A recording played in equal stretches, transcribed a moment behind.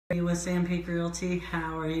With Sand Peak Realty.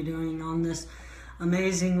 How are you doing on this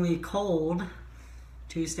amazingly cold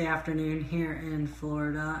Tuesday afternoon here in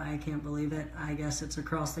Florida? I can't believe it. I guess it's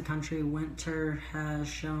across the country. Winter has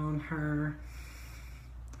shown her,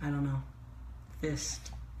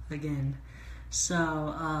 fist again.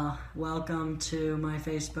 So, welcome to my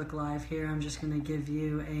Facebook Live here. I'm just going to give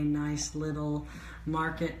you a nice little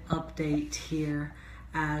market update here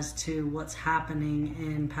as to what's happening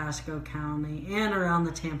in Pasco County and around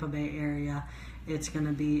the Tampa Bay area. It's going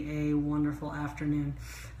to be a wonderful afternoon.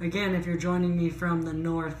 Again, if you're joining me from the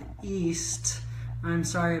northeast, I'm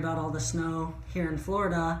sorry about all the snow here in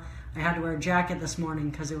Florida. I had to wear a jacket this morning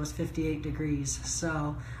because it was 58 degrees.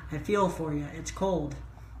 So I feel for you. It's cold.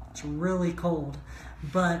 It's really cold.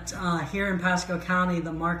 But here in Pasco County,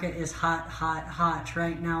 the market is hot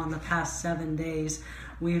right now. In the past 7 days,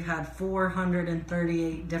 we've had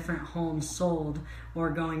 438 different homes sold or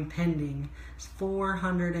going pending.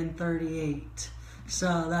 438.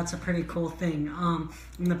 So that's a pretty cool thing.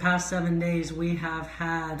 In the past 7 days, we have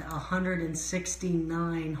had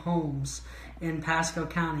 169 homes in Pasco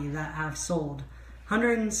County that have sold.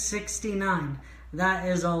 169. That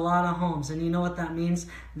is a lot of homes. And you know what that means?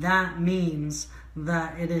 That means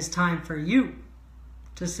that it is time for you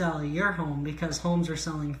to sell your home, because homes are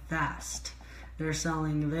selling fast. They're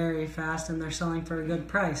selling very fast, and they're selling for a good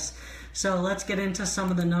price. So let's get into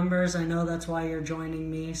some of the numbers. I know that's why you're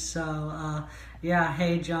joining me. So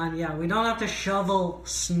hey John, we don't have to shovel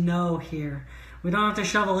snow here. We don't have to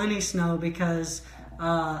shovel any snow because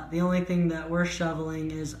the only thing that we're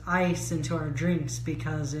shoveling is ice into our drinks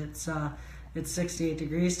because it's 68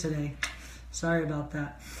 degrees today. Sorry about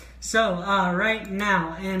that. So right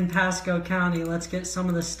now in Pasco County, let's get some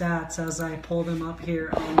of the stats as I pull them up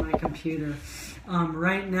here on my computer.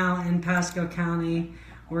 Right now in Pasco County,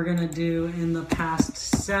 we're going to do in the past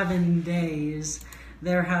 7 days,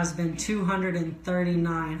 there has been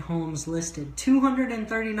 239 homes listed.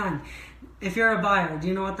 239. If you're a buyer, do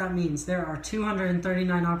you know what that means? There are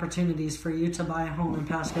 239 opportunities for you to buy a home in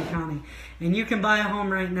Pasco County. And you can buy a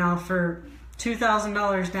home right now for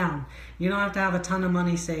 $2,000 down. You don't have to have a ton of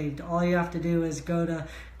money saved. All you have to do is go to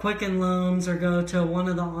Quicken Loans or go to one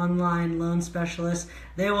of the online loan specialists.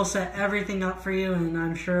 They will set everything up for you, and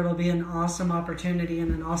I'm sure it'll be an awesome opportunity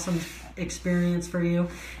and an awesome experience for you,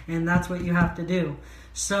 and that's what you have to do.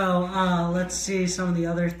 So let's see some of the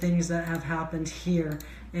other things that have happened here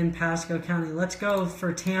in Pasco County. Let's go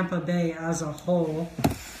for Tampa Bay as a whole.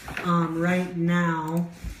 Right now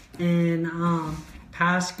in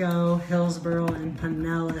Pasco, Hillsborough, and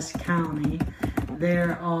Pinellas County,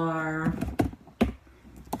 there are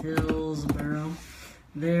in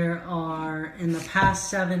the past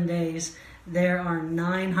 7 days, there are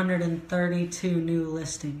 932 new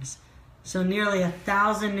listings. So nearly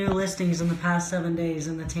 1,000 new listings in the past 7 days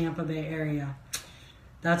in the Tampa Bay area.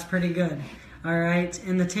 That's pretty good. All right,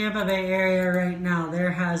 in the Tampa Bay area right now,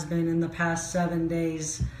 there has been in the past 7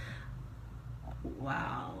 days,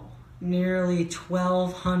 nearly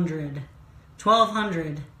 1,200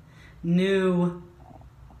 new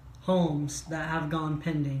homes that have gone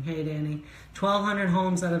pending. Hey, Danny. 1,200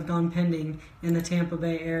 homes that have gone pending in the Tampa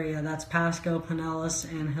Bay area. That's Pasco, Pinellas,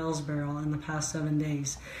 and Hillsborough in the past 7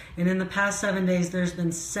 days. And in the past 7 days, there's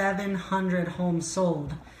been 700 homes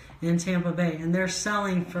sold in Tampa Bay, and they're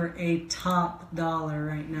selling for a top dollar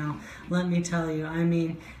right now. Let me tell you,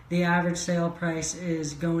 the average sale price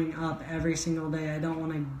is going up every single day. I don't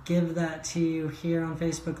want to give that to you here on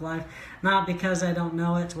Facebook Live, not because I don't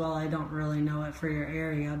know it. Well, I don't really know it for your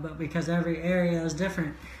area, but because every area is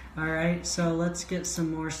different. All right, so let's get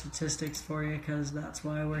some more statistics for you, because that's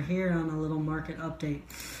why we're here on a little market update.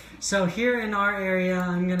 So here in our area,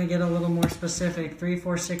 I'm going to get a little more specific,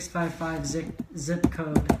 34655 zip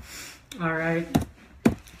code. All right,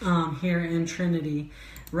 here in Trinity.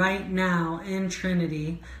 Right now in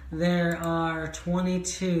Trinity, there are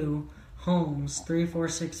 22 homes,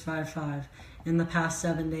 34655, in the past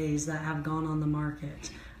 7 days that have gone on the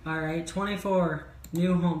market. All right, 22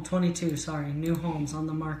 new homes on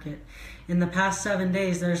the market. In the past 7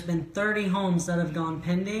 days, there's been 30 homes that have gone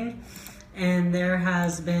pending, and there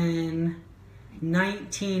has been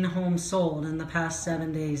 19 homes sold in the past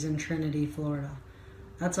 7 days in Trinity, Florida.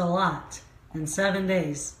 That's a lot in 7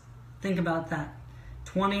 days. Think about that.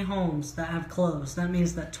 20 homes that have closed. That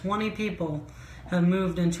means that 20 people have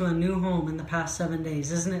moved into a new home in the past 7 days.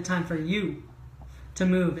 Isn't it time for you to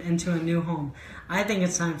move into a new home? I think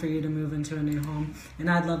it's time for you to move into a new home, and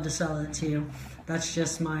I'd love to sell it to you. That's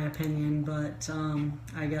just my opinion, but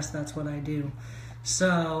I guess that's what I do.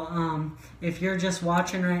 So if you're just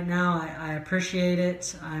watching right now, I appreciate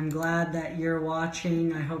it. I'm glad that you're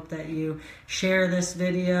watching. I hope that you share this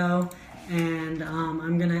video. And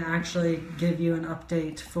I'm going to actually give you an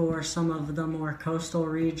update for some of the more coastal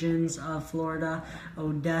regions of Florida,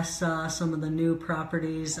 Odessa, some of the new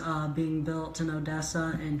properties being built in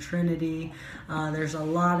Odessa and Trinity. There's a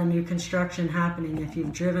lot of new construction happening. If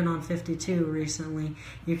you've driven on 52 recently,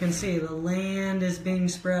 you can see the land is being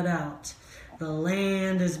spread out. The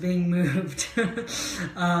land is being moved.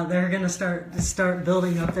 They're going to start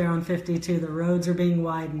building up there on 52. The roads are being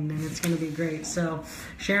widened, and it's going to be great. So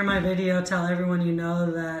share my video. Tell everyone you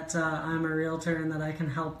know that I'm a realtor and that I can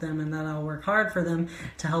help them and that I'll work hard for them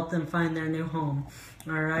to help them find their new home.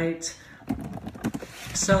 All right.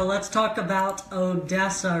 So let's talk about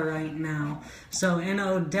Odessa right now. So in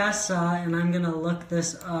Odessa, and I'm going to look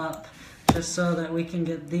this up just so that we can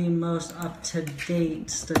get the most up-to-date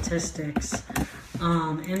statistics.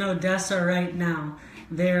 In Odessa right now,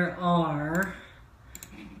 there are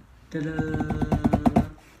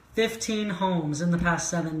 15 homes in the past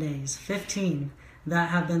 7 days. 15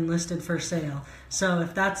 that have been listed for sale. So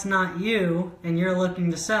if that's not you and you're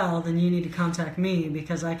looking to sell, then you need to contact me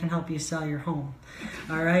because I can help you sell your home.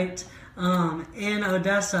 All right? In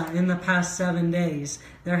Odessa, in the past 7 days,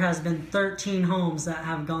 there has been 13 homes that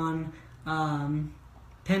have gone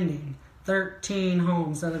pending. 13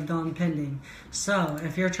 homes that have gone pending. So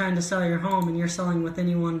if you're trying to sell your home and you're selling with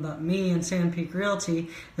anyone but me and Sand Peak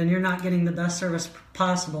Realty, then you're not getting the best service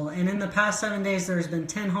possible. And in the past 7 days, there's been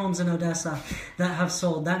 10 homes in Odessa that have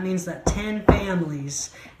sold. That means that 10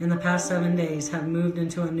 families in the past 7 days have moved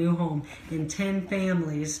into a new home, and 10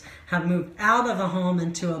 families have moved out of a home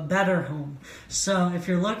into a better home. So if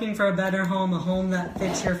you're looking for a better home, a home that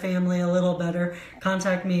fits your family a little better,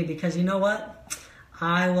 contact me, because you know what?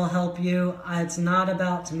 I will help you. It's not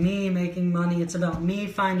about me making money. It's about me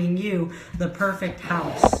finding you the perfect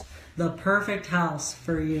house. The perfect house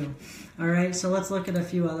for you. All right, so let's look at a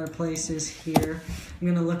few other places here. I'm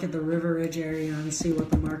going to look at the River Ridge area and see what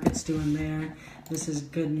the market's doing there. This is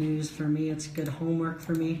good news for me. It's good homework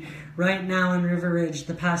for me. Right now in River Ridge,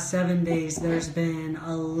 the past 7 days, there's been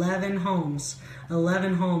 11 homes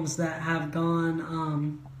that have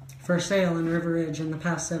gone for sale in River Ridge in the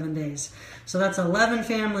past 7 days. So that's 11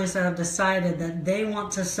 families that have decided that they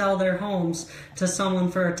want to sell their homes to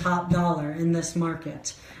someone for a top dollar in this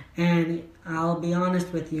market. And I'll be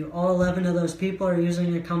honest with you, all 11 of those people are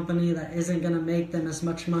using a company that isn't going to make them as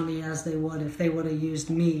much money as they would if they would have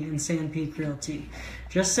used me and Sand Peak Realty.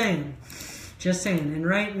 Just saying. Just saying. And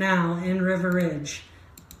right now in River Ridge,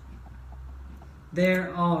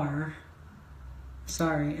 there are...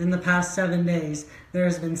 in the past 7 days, there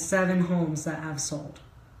has been 7 homes that have sold.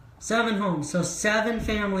 7 homes. So 7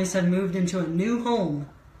 families have moved into a new home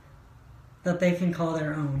that they can call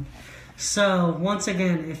their own. So once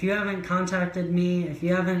again, if you haven't contacted me, if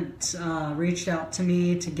you haven't reached out to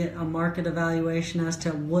me to get a market evaluation as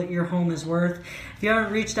to what your home is worth, if you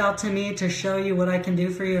haven't reached out to me to show you what I can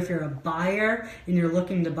do for you, if you're a buyer and you're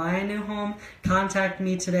looking to buy a new home, contact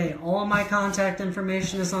me today. All my contact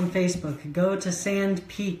information is on Facebook. Go to Sand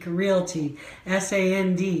Peak Realty,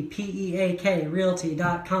 SANDPEAK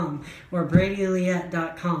Realty.com or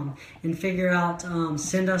BradyLiette.com and figure out,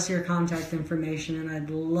 send us your contact information, and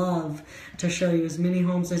I'd love to show you as many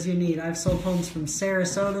homes as you need. I've sold homes from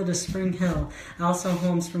Sarasota to Spring Hill. I also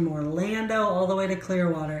homes from Orlando all the way to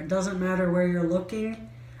Clearwater. It doesn't matter where you're looking.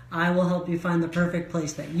 I will help you find the perfect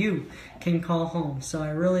place that you can call home. So I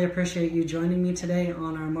really appreciate you joining me today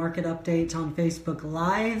on our market updates on Facebook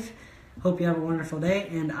Live. Hope you have a wonderful day,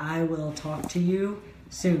 and I will talk to you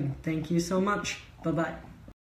soon. Thank you so much. Bye-bye.